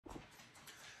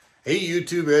Hey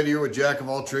YouTube, Ed here with Jack of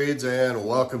All Trades, and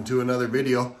welcome to another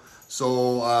video.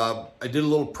 So I did a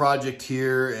little project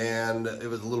here, and it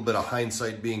was a little bit of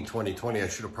hindsight being 2020. I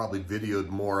should have probably videoed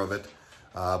more of it,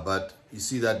 but you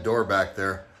see that door back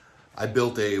there? I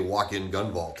built a walk-in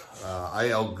gun vault.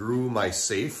 I outgrew my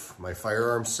safe, my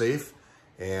firearm safe,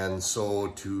 and so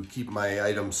to keep my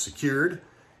items secured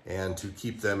and to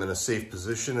keep them in a safe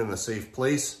position, in a safe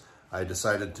place, I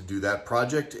decided to do that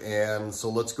project, and so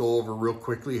let's go over real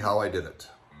quickly how I did it.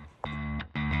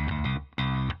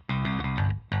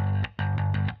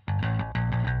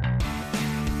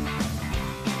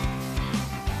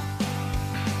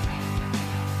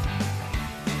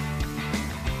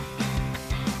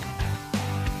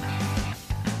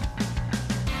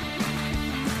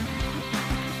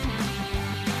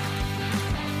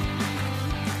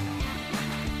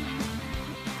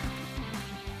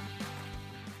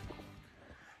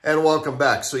 And welcome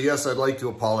back. So yes, I'd like to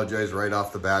apologize right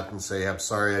off the bat and say I'm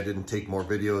sorry I didn't take more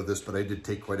video of this, but I did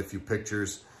take quite a few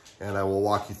pictures, and I will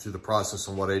walk you through the process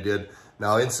and what I did.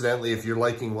 Now, incidentally, if you're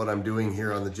liking what I'm doing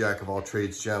here on the Jack of All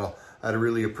Trades channel, I'd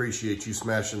really appreciate you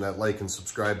smashing that like and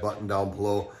subscribe button down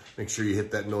below. Make sure you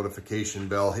hit that notification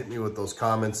bell. Hit me with those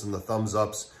comments and the thumbs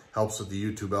ups. Helps with the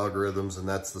YouTube algorithms, and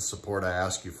that's the support I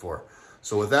ask you for.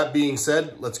 So with that being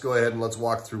said, let's go ahead and let's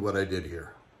walk through what I did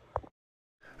here.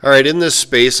 All right, in this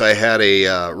space I had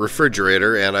a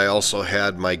refrigerator, and I also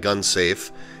had my gun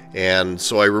safe, and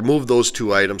so I removed those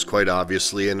two items quite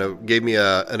obviously, and it gave me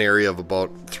an area of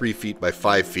about 3 feet by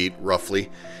 5 feet roughly,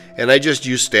 and I just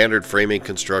used standard framing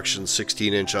construction,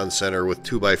 16-inch on center with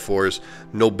 2x4s,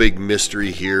 no big mystery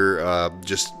here,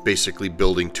 just basically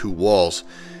building two walls.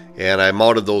 And I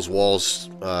mounted those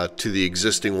walls to the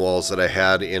existing walls that I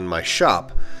had in my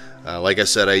shop. Like I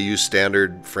said, I used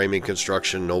standard framing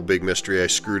construction, no big mystery. I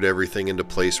screwed everything into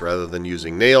place rather than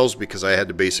using nails because I had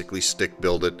to basically stick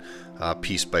build it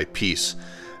piece by piece.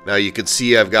 Now you can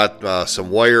see I've got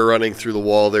some wire running through the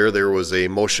wall there. There was a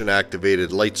motion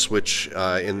activated light switch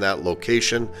in that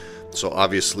location. So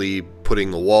obviously putting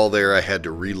the wall there, I had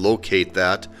to relocate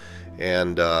that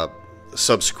and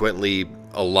subsequently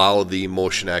allow the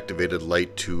motion activated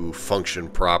light to function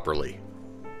properly.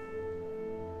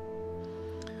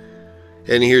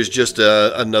 And here's just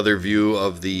another view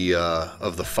of the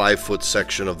 5-foot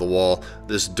section of the wall.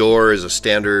 This door is a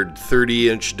standard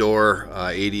 30-inch door,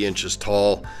 80 inches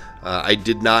tall. I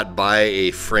did not buy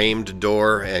a framed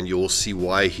door, and you will see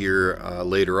why here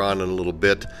later on in a little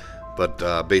bit.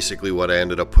 But basically what I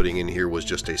ended up putting in here was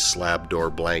just a slab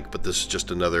door blank. But this is just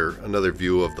another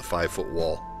view of the 5-foot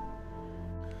wall.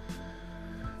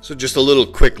 So just a little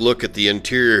quick look at the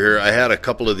interior here. I had a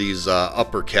couple of these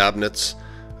upper cabinets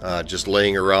just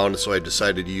laying around, so I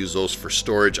decided to use those for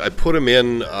storage. I put them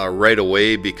in right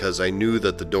away because I knew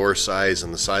that the door size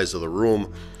and the size of the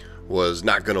room was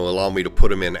not going to allow me to put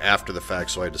them in after the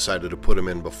fact, so I decided to put them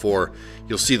in before.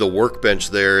 You'll see the workbench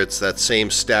there. It's that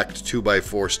same stacked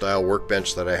 2x4 style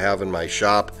workbench that I have in my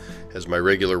shop as my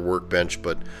regular workbench,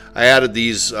 but I added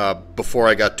these before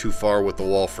I got too far with the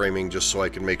wall framing, just so I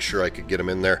could make sure I could get them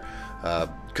in there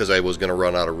because I was going to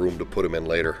run out of room to put them in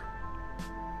later.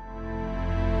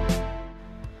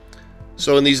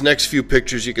 So in these next few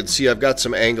pictures you can see I've got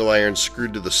some angle irons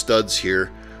screwed to the studs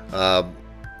here.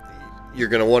 You're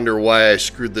going to wonder why I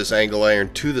screwed this angle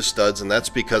iron to the studs, and that's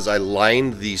because I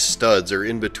lined these studs, or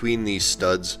in between these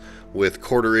studs, with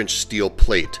 1/4-inch steel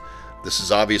plate. This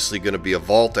is obviously going to be a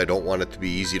vault. I don't want it to be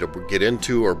easy to get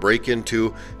into or break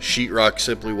into. Sheetrock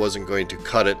simply wasn't going to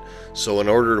cut it. So in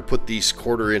order to put these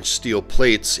 1/4-inch steel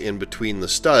plates in between the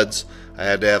studs, I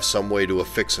had to have some way to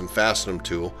affix and fasten them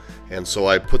to. And so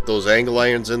I put those angle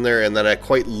irons in there, and then I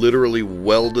quite literally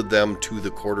welded them to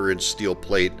the 1/4-inch steel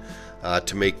plate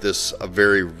to make this a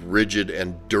very rigid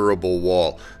and durable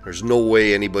wall. There's no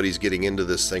way anybody's getting into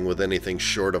this thing with anything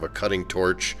short of a cutting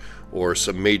torch or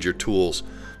some major tools.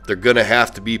 They're going to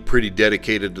have to be pretty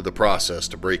dedicated to the process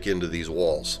to break into these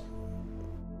walls.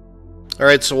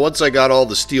 Alright, so once I got all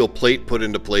the steel plate put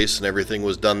into place and everything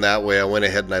was done that way, I went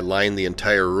ahead and I lined the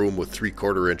entire room with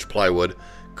 3/4-inch plywood.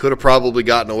 Could have probably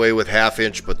gotten away with 1/2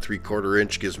 inch, but 3/4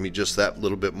 inch gives me just that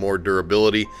little bit more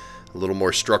durability, a little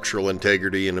more structural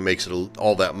integrity, and it makes it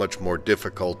all that much more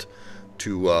difficult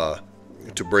to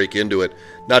break into it.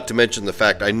 Not to mention the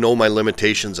fact I know my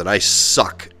limitations and I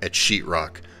suck at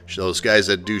sheetrock. Those guys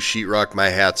that do sheetrock, my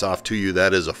hat's off to you.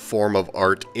 That is a form of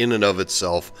art in and of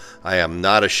itself. I am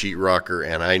not a sheetrocker,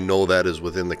 and I know that is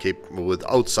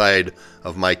outside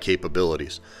of my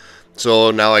capabilities.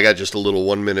 So now I got just a little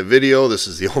 1-minute video. This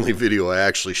is the only video I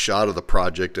actually shot of the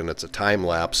project, and it's a time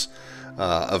lapse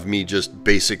of me just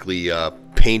basically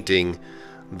painting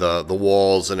the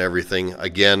walls and everything.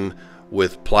 Again,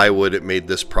 with plywood, it made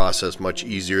this process much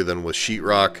easier than with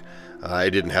sheetrock. I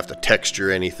didn't have to texture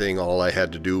anything. All I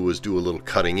had to do was do a little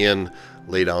cutting in,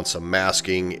 lay down some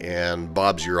masking, and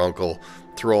Bob's your uncle,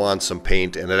 throw on some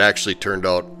paint, and it actually turned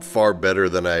out far better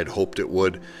than I had hoped it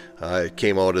would. It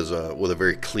came out with a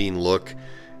very clean look,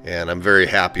 and I'm very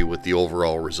happy with the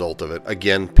overall result of it.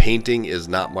 Again, painting is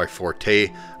not my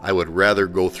forte. I would rather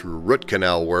go through root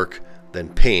canal work than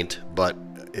paint, but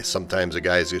sometimes a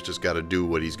guy's just got to do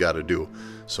what he's got to do.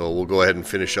 So we'll go ahead and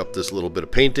finish up this little bit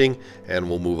of painting, and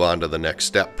we'll move on to the next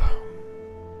step.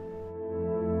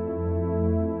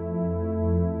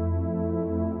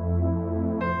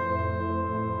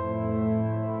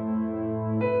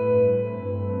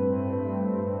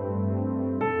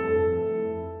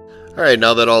 Alright,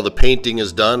 now that all the painting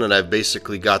is done and I've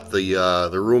basically got the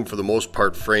room for the most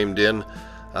part framed in,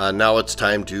 now it's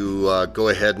time to go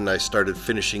ahead, and I started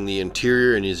finishing the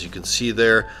interior. And as you can see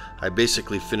there, I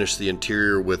basically finished the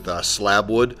interior with slab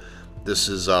wood. This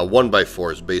is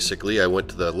 1x4s basically. I went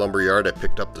to the lumber yard, I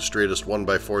picked up the straightest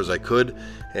 1x4s I could,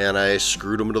 and I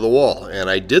screwed them to the wall. And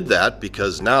I did that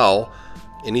because now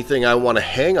anything I want to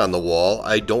hang on the wall,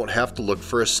 I don't have to look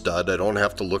for a stud. I don't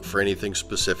have to look for anything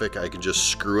specific. I can just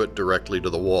screw it directly to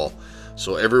the wall.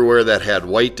 So everywhere that had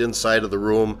white inside of the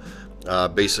room,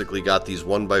 basically got these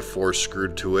 1x4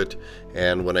 screwed to it.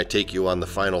 And when I take you on the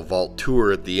final vault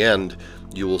tour at the end,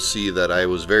 you will see that I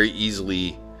was very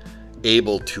easily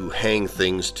able to hang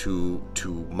things to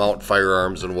mount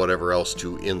firearms and whatever else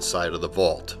to inside of the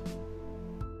vault.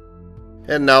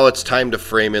 And now it's time to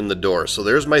frame in the door. So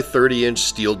there's my 30-inch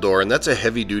steel door, and that's a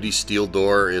heavy-duty steel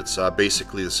door. It's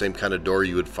basically the same kind of door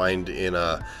you would find in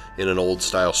an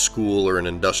old-style school or an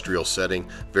industrial setting.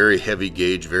 Very heavy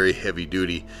gauge, very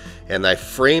heavy-duty. And I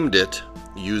framed it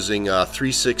using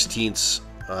 3/16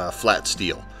 flat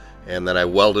steel. And then I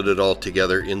welded it all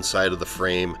together inside of the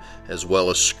frame, as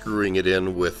well as screwing it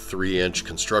in with 3-inch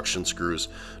construction screws.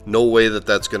 No way that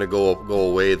that's going to go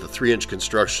away. The 3-inch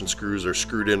construction screws are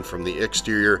screwed in from the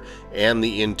exterior and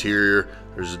the interior.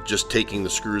 There's just taking the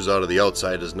screws out of the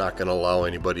outside is not going to allow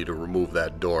anybody to remove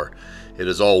that door. It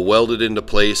is all welded into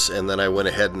place, and then I went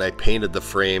ahead and I painted the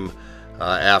frame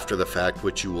after the fact,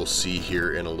 which you will see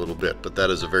here in a little bit. But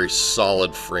that is a very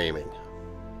solid framing.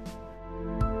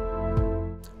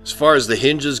 As far as the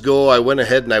hinges go, I went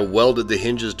ahead and I welded the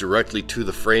hinges directly to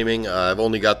the framing. I've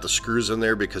only got the screws in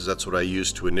there because that's what I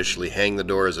used to initially hang the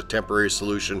door as a temporary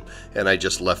solution, and I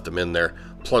just left them in there.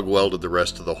 Plug welded the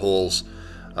rest of the holes.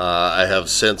 I have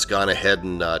since gone ahead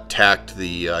and tacked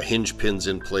the hinge pins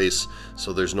in place,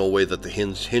 so there's no way that the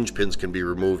hinge pins can be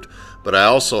removed. But I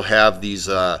also have these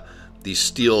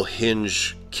steel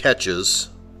hinge catches,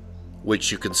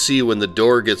 which you can see when the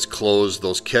door gets closed,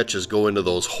 those catches go into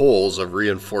those holes of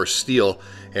reinforced steel.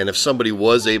 And if somebody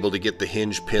was able to get the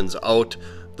hinge pins out,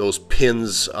 those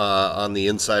pins on the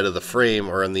inside of the frame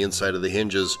or on the inside of the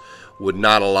hinges would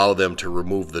not allow them to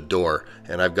remove the door.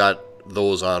 And I've got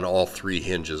those on all 3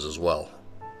 hinges as well.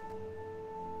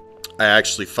 I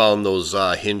actually found those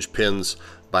hinge pins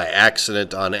by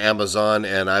accident on Amazon,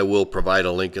 and I will provide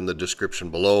a link in the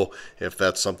description below if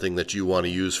that's something that you want to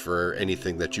use for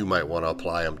anything that you might want to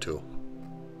apply them to.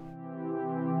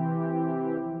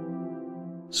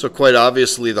 So quite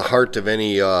obviously, the heart of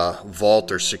any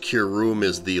vault or secure room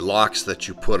is the locks that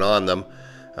you put on them.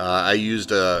 I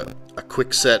used a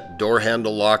quick set door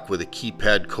handle lock with a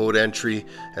keypad code entry,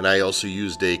 and I also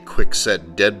used a quick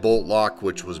set deadbolt lock,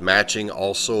 which was matching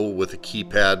also with a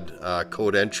keypad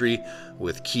code entry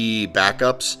with key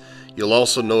backups. You'll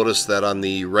also notice that on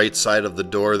the right side of the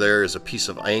door there is a piece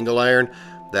of angle iron.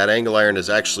 That angle iron is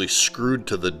actually screwed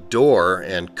to the door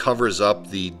and covers up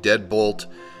the deadbolt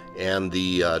and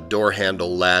the door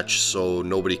handle latch, so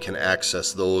nobody can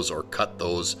access those or cut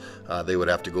those. They would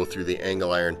have to go through the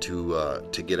angle iron to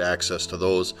get access to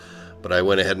those. But I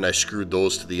went ahead and I screwed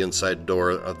those to the inside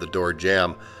door of the door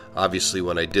jamb. Obviously,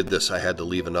 when I did this, I had to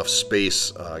leave enough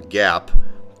space gap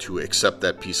to accept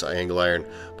that piece of angle iron.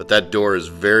 But that door is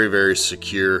very, very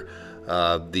secure.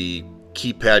 The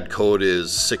keypad code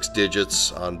is 6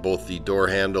 digits on both the door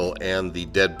handle and the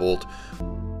deadbolt.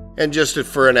 And just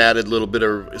for an added little bit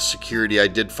of security, I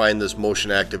did find this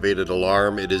motion activated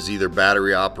alarm. It is either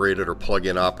battery operated or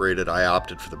plug-in operated. I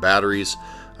opted for the batteries.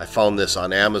 I found this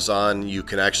on Amazon. You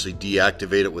can actually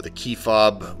deactivate it with a key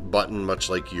fob button, much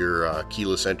like your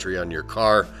keyless entry on your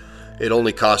car. It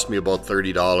only cost me about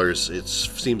 $30. It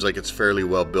seems like it's fairly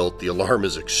well built. The alarm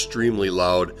is extremely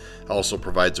loud. It also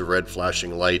provides a red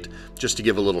flashing light just to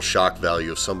give a little shock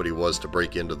value if somebody was to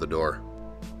break into the door.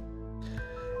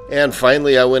 And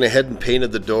finally, I went ahead and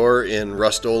painted the door in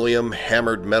Rust-Oleum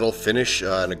hammered metal finish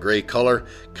in a gray color.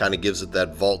 Kind of gives it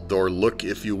that vault door look,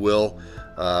 if you will,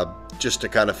 just to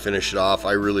kind of finish it off.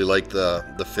 I really like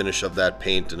the finish of that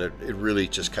paint, and it really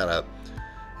just kind of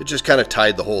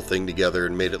tied the whole thing together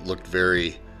and made it look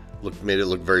very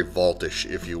vaultish,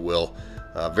 if you will.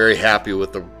 Very happy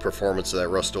with the performance of that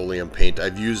Rust-Oleum paint.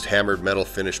 I've used hammered metal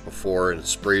finish before, and it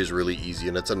sprays really easy,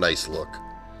 and it's a nice look.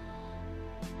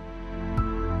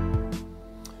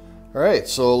 All right,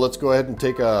 so let's go ahead and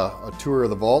take a tour of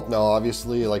the vault. Now,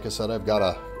 obviously, like I said, I've got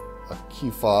a key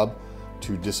fob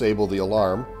to disable the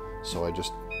alarm. So I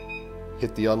just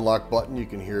hit the unlock button. You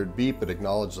can hear it beep. It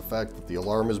acknowledges the fact that the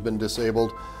alarm has been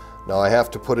disabled. Now I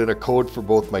have to put in a code for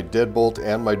both my deadbolt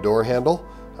and my door handle.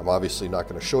 I'm obviously not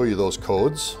going to show you those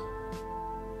codes.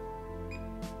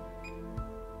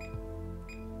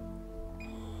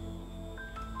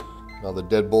 Now the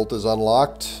deadbolt is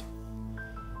unlocked.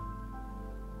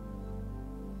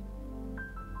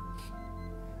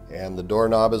 And the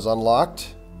doorknob is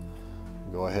unlocked.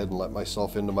 Go ahead and let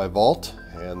myself into my vault,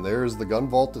 and there's the gun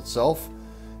vault itself.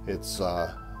 It's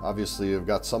obviously I've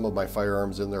got some of my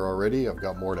firearms in there already. I've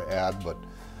got more to add, but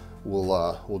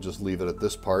we'll just leave it at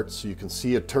this part. So you can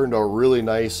see it turned out really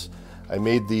nice. I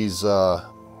made these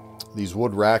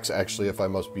wood racks. Actually, if I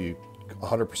must be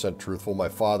 100% truthful, my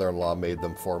father-in-law made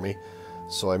them for me.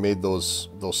 So I made those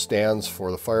stands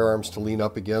for the firearms to lean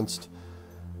up against.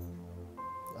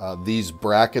 These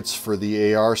brackets for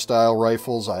the AR style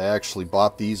rifles, I actually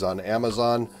bought these on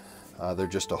Amazon. They're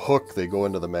just a hook. They go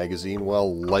into the magazine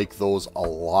well. Like those a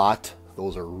lot.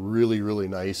 Those are really, really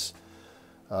nice.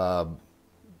 As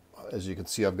you can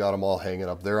see, I've got them all hanging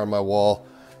up there on my wall.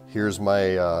 Here's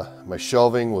my my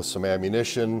shelving with some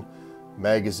ammunition,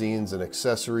 magazines and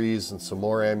accessories, and some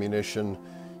more ammunition.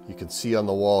 You can see on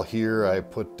the wall here I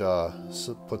put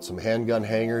some handgun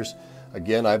hangers.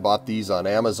 Again, I bought these on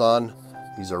Amazon.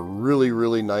 These are really,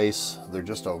 really nice. They're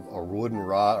just a wooden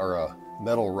rod or a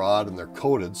metal rod, and they're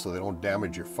coated so they don't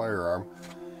damage your firearm.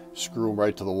 Screw them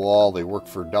right to the wall. They work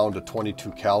for down to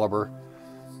 22 caliber.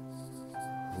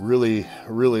 Really,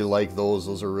 really like those.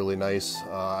 Those are really nice.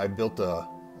 I built a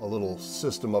little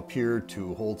system up here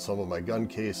to hold some of my gun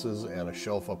cases, and a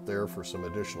shelf up there for some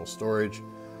additional storage.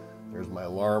 There's my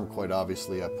alarm. Quite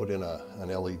obviously, I put in an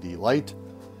LED light.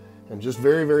 And just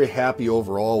very, very happy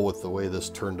overall with the way this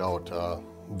turned out.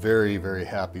 Very, very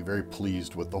happy, very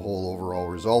pleased with the whole overall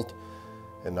result.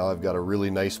 And now I've got a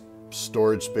really nice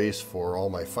storage space for all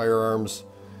my firearms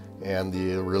and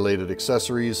the related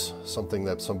accessories, something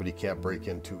that somebody can't break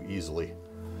into easily.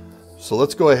 So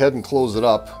let's go ahead and close it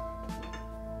up.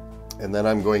 And then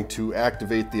I'm going to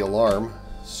activate the alarm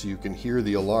so you can hear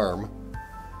the alarm.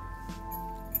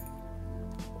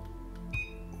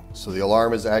 So the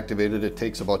alarm is activated. It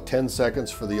takes about 10 seconds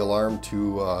for the alarm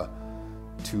to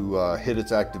hit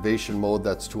its activation mode.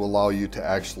 That's to allow you to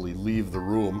actually leave the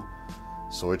room.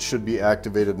 So it should be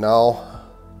activated now.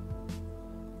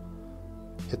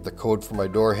 Hit the code for my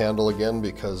door handle again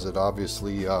because it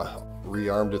obviously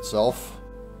rearmed itself.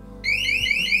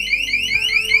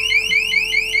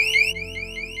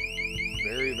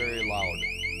 Very, very loud.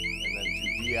 And then to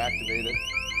deactivate it,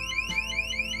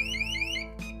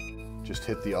 just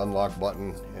hit the unlock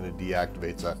button and it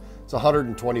deactivates. It's a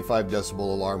 125 decibel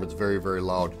alarm. It's very, very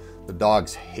loud. The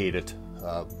dogs hate it,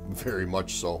 very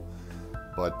much so.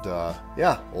 But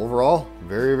yeah, overall,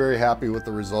 very, very happy with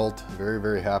the result. Very,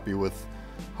 very happy with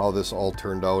how this all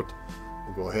turned out.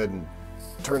 We'll go ahead and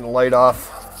turn the light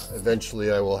off.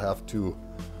 Eventually I will have to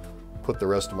put the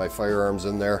rest of my firearms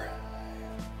in there,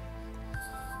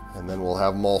 and then we'll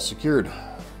have them all secured.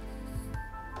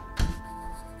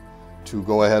 To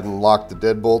go ahead and lock the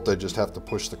deadbolt, I just have to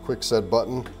push the quick set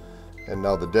button, and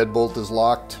now the deadbolt is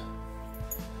locked.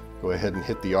 Go ahead and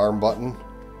hit the arm button.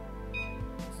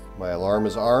 My alarm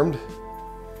is armed,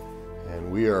 and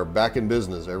we are back in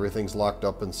business. Everything's locked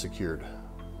up and secured.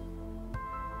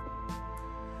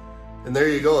 And there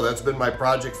you go. That's been my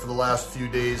project for the last few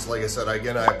days. Like I said,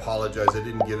 again, I apologize. I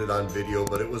didn't get it on video,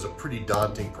 but it was a pretty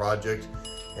daunting project,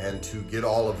 and to get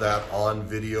all of that on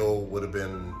video would have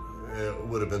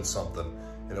been something.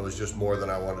 And it was just more than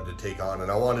I wanted to take on,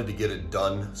 and I wanted to get it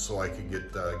done so I could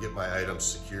get my items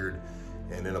secured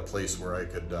and in a place where I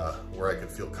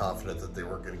could feel confident that they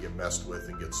weren't going to get messed with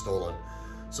and get stolen.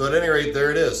 So at any rate,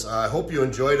 there it is. I hope you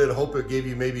enjoyed it. I hope it gave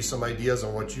you maybe some ideas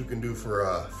on what you can do for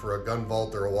a gun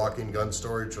vault or a walk-in gun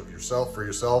storage for yourself. If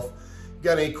you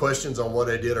got any questions on what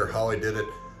I did or how I did it,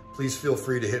 please feel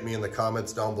free to hit me in the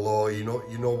comments down below. You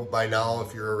know by now,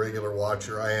 if you're a regular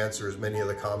watcher, I answer as many of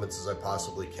the comments as I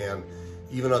possibly can.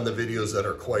 Even on the videos that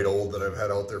are quite old that I've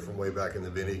had out there from way back in the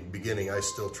beginning, I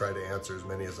still try to answer as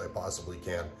many as I possibly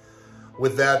can.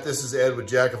 With that, this is Ed with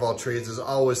Jack of All Trades. As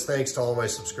always, thanks to all my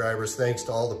subscribers. Thanks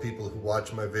to all the people who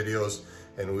watch my videos,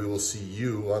 and we will see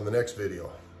you on the next video.